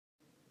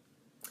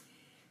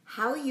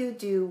How you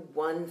do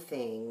one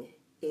thing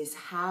is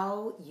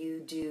how you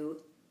do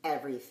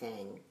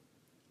everything.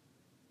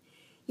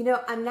 You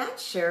know, I'm not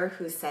sure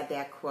who said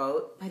that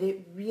quote, but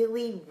it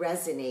really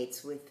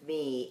resonates with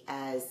me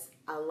as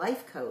a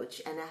life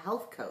coach and a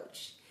health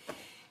coach.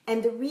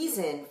 And the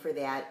reason for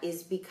that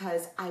is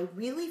because I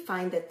really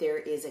find that there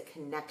is a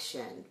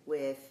connection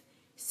with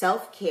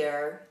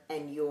self-care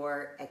and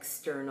your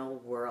external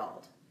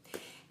world.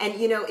 And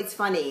you know, it's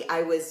funny,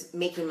 I was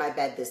making my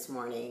bed this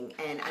morning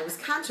and I was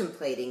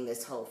contemplating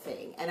this whole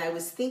thing. And I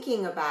was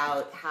thinking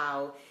about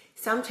how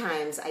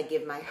sometimes I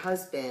give my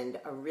husband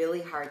a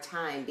really hard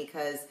time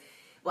because,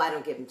 well, I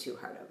don't give him too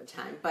hard of a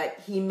time, but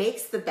he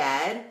makes the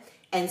bed.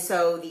 And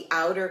so the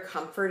outer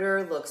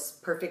comforter looks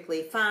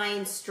perfectly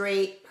fine,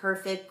 straight,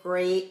 perfect,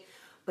 great.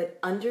 But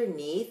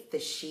underneath, the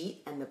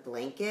sheet and the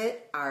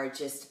blanket are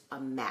just a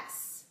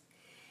mess.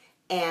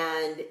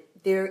 And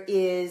there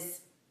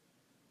is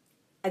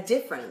a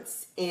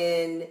difference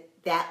in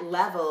that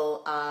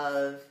level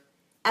of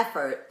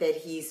effort that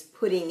he's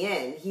putting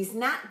in. He's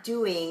not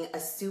doing a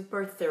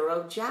super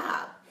thorough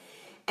job.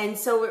 And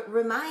so it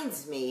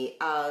reminds me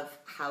of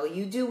how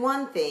you do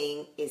one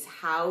thing is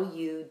how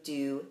you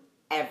do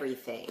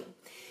everything.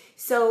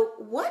 So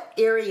what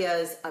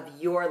areas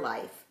of your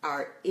life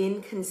are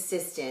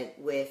inconsistent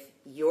with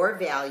your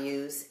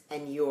values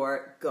and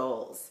your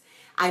goals?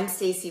 I'm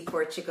Stacey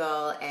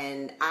Portugal,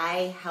 and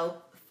I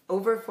help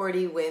over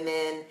 40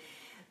 women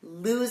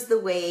lose the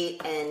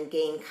weight and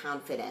gain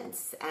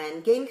confidence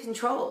and gain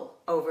control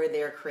over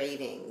their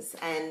cravings.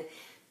 And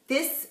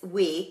this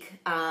week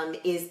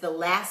is the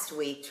last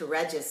week to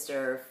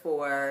register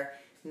for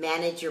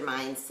Manage Your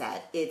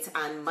Mindset. It's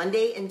on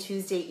Monday and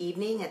Tuesday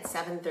evening at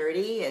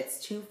 7:30. It's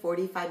 2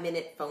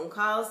 45-minute phone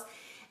calls.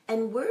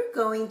 And we're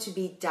going to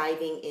be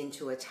diving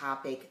into a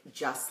topic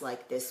just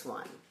like this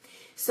one.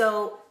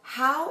 So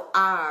how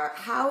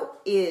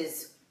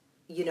is,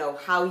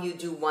 how you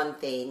do one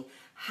thing,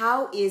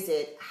 how is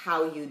it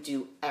how you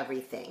do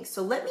everything?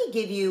 So let me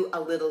give you a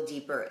little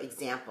deeper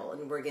example,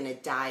 and we're going to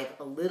dive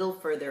a little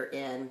further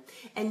in,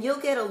 and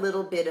you'll get a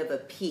little bit of a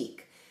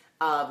peek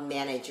of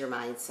Manage Your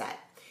Mindset.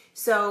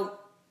 So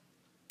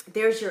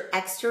there's your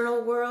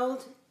external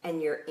world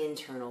and your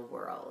internal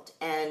world.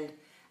 And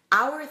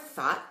our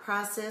thought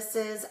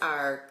processes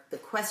are the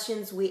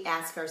questions we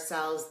ask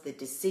ourselves, the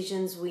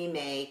decisions we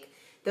make.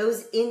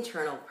 Those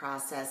internal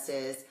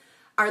processes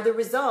are the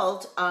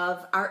result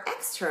of our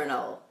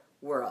external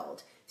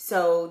world.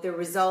 So the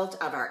result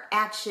of our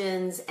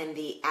actions and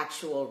the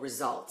actual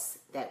results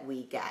that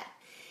we get.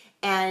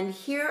 And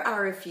here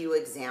are a few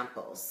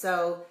examples.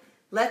 So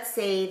let's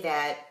say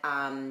that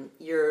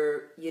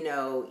you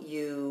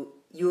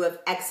have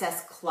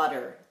excess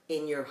clutter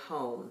in your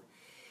home.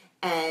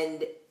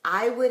 And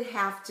I would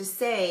have to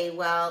say,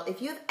 well,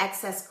 if you have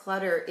excess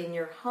clutter in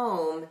your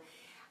home,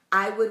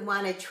 I would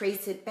want to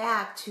trace it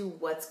back to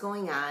what's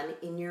going on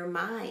in your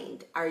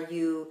mind. Are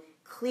you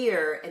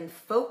clear and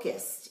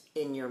focused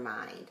in your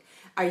mind?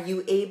 Are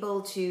you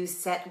able to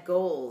set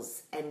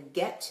goals and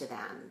get to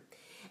them?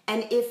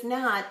 And if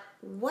not,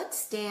 what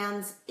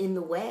stands in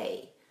the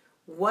way?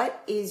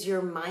 What is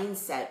your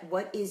mindset?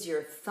 What is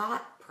your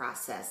thought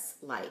process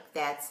like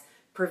that's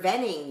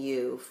preventing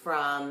you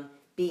from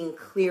being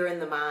clear in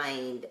the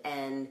mind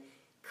and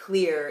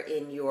clear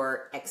in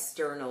your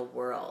external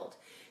world?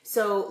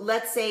 So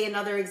let's say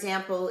another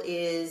example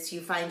is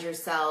you find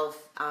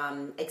yourself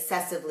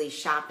excessively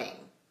shopping.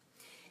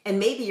 And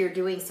maybe you're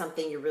doing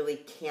something you really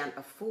can't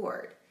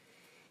afford.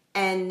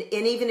 And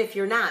even if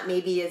you're not,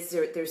 maybe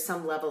there's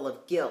some level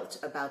of guilt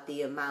about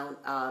the amount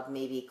of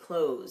maybe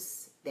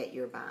clothes that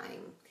you're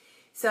buying.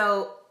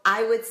 So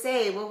I would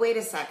say, well, wait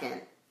a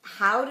second.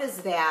 How does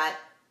that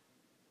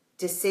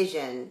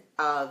decision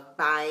of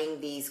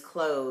buying these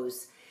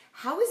clothes,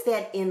 how is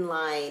that in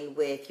line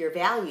with your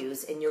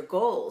values and your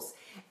goals?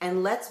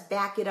 And let's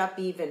back it up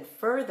even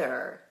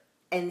further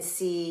and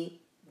see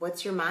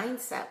what's your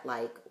mindset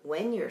like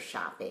when you're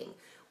shopping?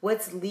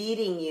 What's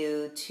leading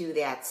you to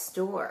that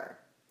store?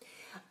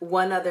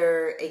 One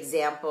other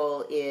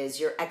example is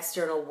your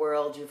external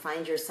world. You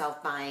find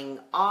yourself buying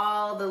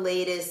all the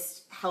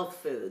latest health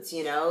foods.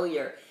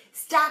 You're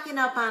stocking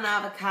up on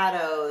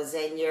avocados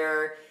and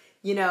you're,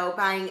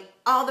 buying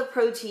all the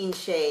protein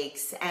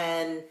shakes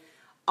and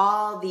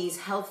all these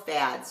health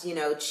fads,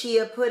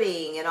 chia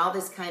pudding and all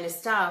this kind of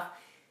stuff.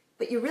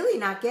 But you're really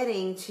not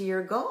getting to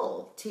your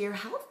goal, to your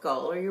health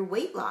goal or your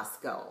weight loss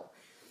goal.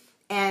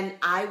 And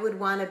I would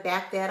want to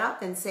back that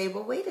up and say,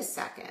 well, wait a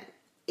second.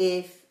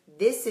 If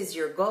this is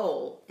your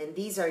goal and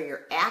these are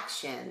your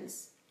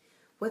actions,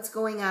 what's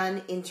going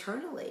on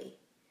internally?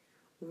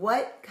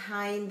 What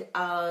kind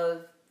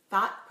of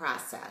thought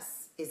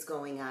process is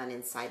going on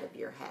inside of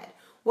your head?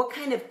 What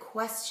kind of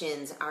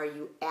questions are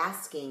you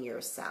asking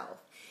yourself?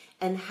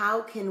 And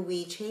how can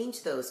we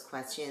change those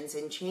questions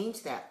and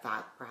change that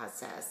thought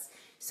process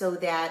so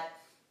that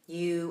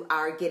you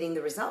are getting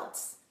the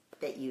results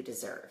that you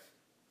deserve?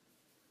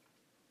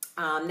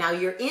 Now,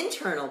 your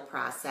internal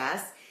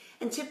process,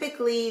 and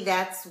typically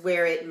that's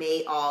where it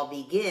may all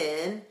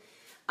begin,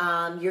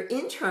 Your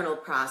internal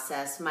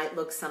process might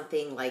look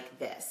something like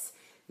this.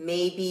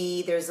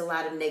 Maybe there's a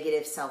lot of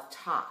negative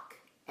self-talk,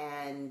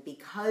 and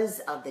because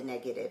of the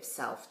negative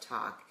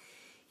self-talk,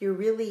 you're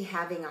really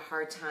having a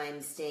hard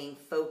time staying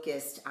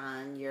focused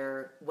on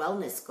your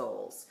wellness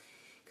goals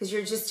because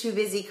you're just too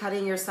busy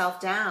cutting yourself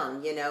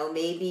down. You know,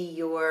 maybe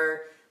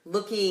you're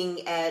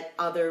looking at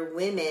other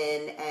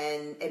women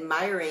and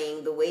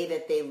admiring the way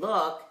that they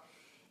look,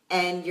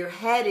 and your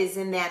head is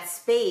in that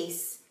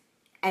space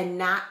and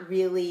not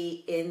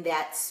really in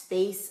that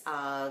space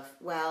of,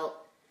 well,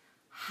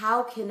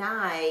 how can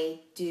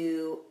I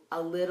do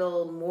a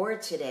little more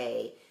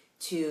today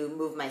to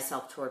move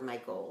myself toward my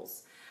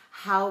goals?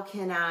 How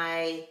can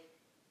I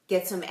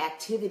get some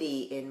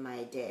activity in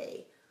my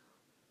day?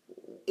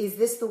 Is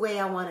this the way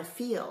I want to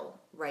feel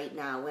right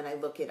now when I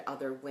look at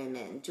other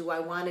women? Do I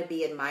want to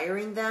be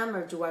admiring them,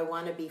 or do I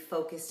want to be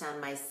focused on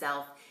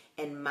myself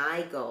and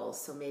my goals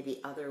so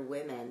maybe other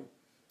women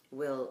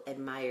will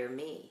admire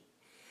me?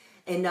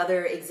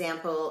 Another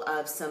example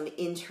of some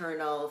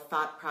internal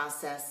thought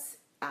process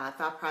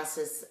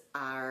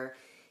are,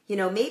 you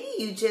know, maybe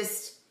you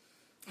just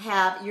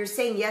you're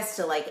saying yes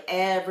to like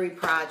every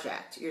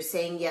project. You're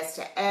saying yes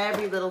to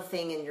every little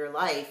thing in your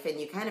life, and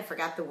you kind of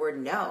forgot the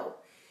word no.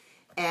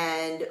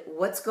 And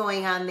what's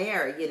going on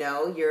there? You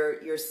know,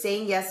 you're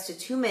saying yes to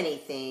too many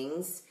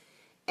things,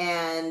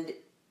 and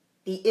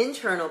the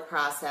internal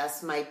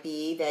process might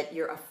be that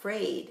you're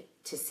afraid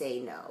to say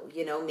no.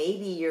 You know,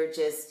 maybe you're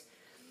just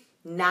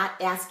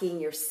not asking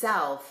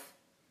yourself,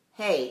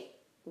 hey,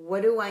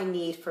 what do I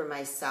need for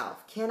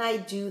myself? Can I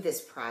do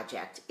this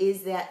project?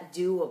 Is that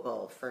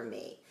doable for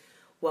me?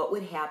 What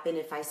would happen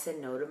if I said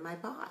no to my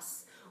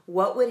boss?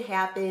 What would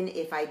happen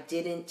if I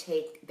didn't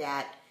take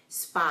that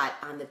spot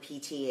on the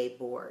PTA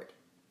board?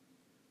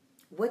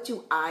 What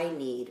do I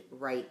need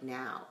right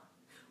now?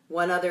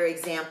 One other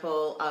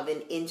example of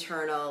an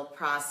internal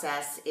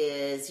process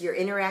is your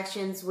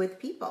interactions with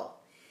people.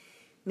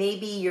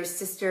 Maybe your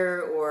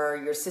sister or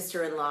your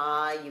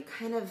sister-in-law, you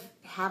kind of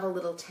have a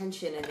little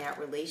tension in that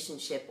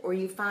relationship, or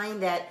you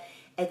find that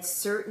at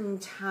certain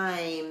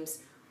times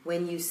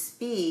when you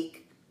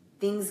speak,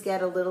 things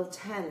get a little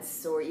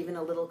tense or even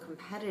a little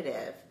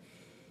competitive.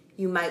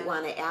 You might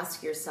want to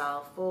ask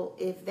yourself, well,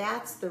 if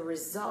that's the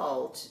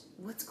result,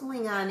 what's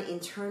going on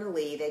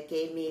internally that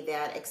gave me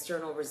that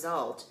external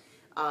result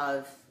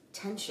of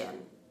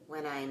tension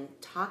when I'm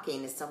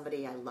talking to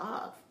somebody I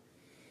love?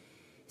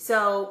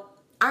 So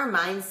our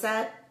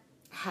mindset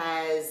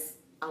has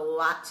a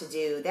lot to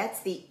do.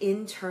 That's the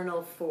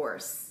internal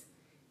force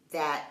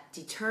that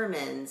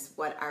determines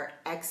what our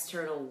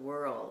external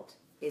world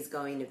is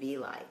going to be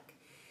like.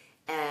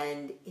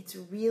 And it's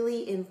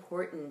really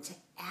important to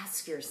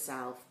ask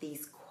yourself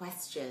these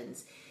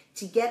questions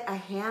to get a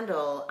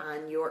handle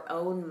on your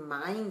own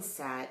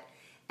mindset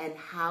and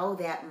how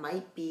that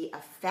might be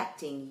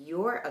affecting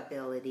your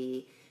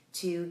ability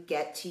to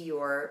get to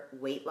your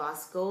weight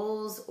loss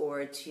goals,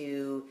 or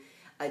to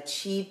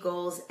achieve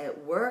goals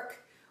at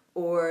work,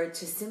 or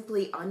to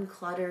simply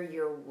unclutter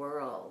your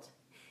world.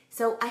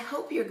 So I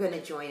hope you're going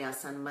to join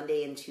us on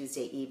Monday and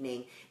Tuesday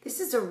evening. This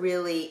is a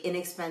really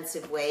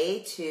inexpensive way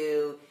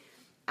to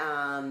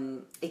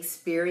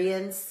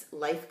experience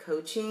life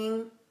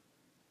coaching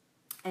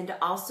and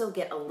to also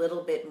get a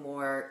little bit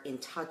more in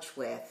touch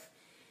with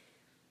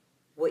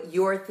what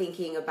you're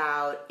thinking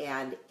about,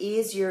 and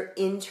is your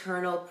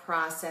internal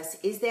process,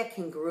 is that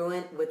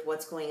congruent with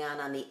what's going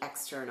on the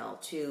external,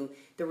 to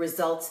the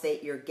results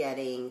that you're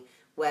getting,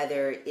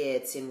 whether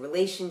it's in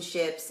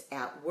relationships,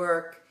 at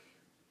work,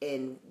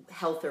 in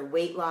health or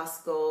weight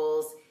loss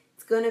goals.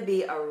 It's going to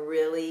be a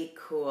really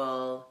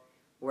cool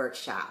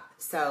workshop.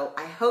 So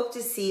I hope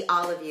to see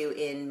all of you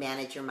in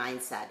Manage Your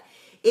Mindset.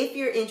 If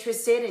you're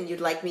interested and you'd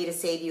like me to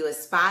save you a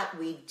spot,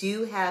 we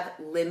do have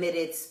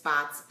limited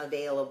spots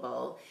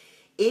available.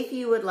 If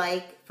you would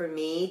like for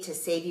me to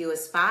save you a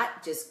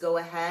spot, just go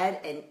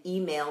ahead and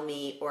email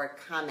me or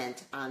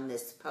comment on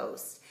this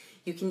post.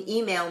 You can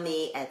email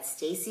me at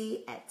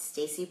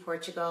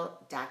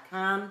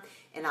stacy@stacyportugal.com,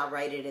 and I'll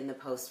write it in the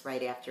post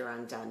right after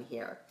I'm done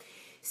here.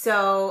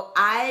 So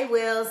I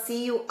will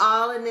see you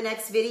all in the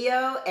next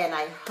video, and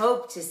I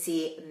hope to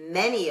see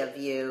many of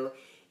you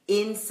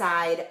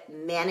inside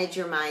Manage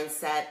Your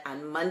Mindset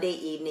on Monday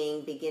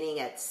evening beginning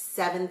at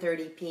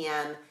 7:30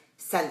 p.m.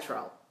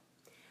 Central.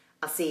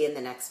 I'll see you in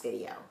the next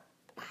video.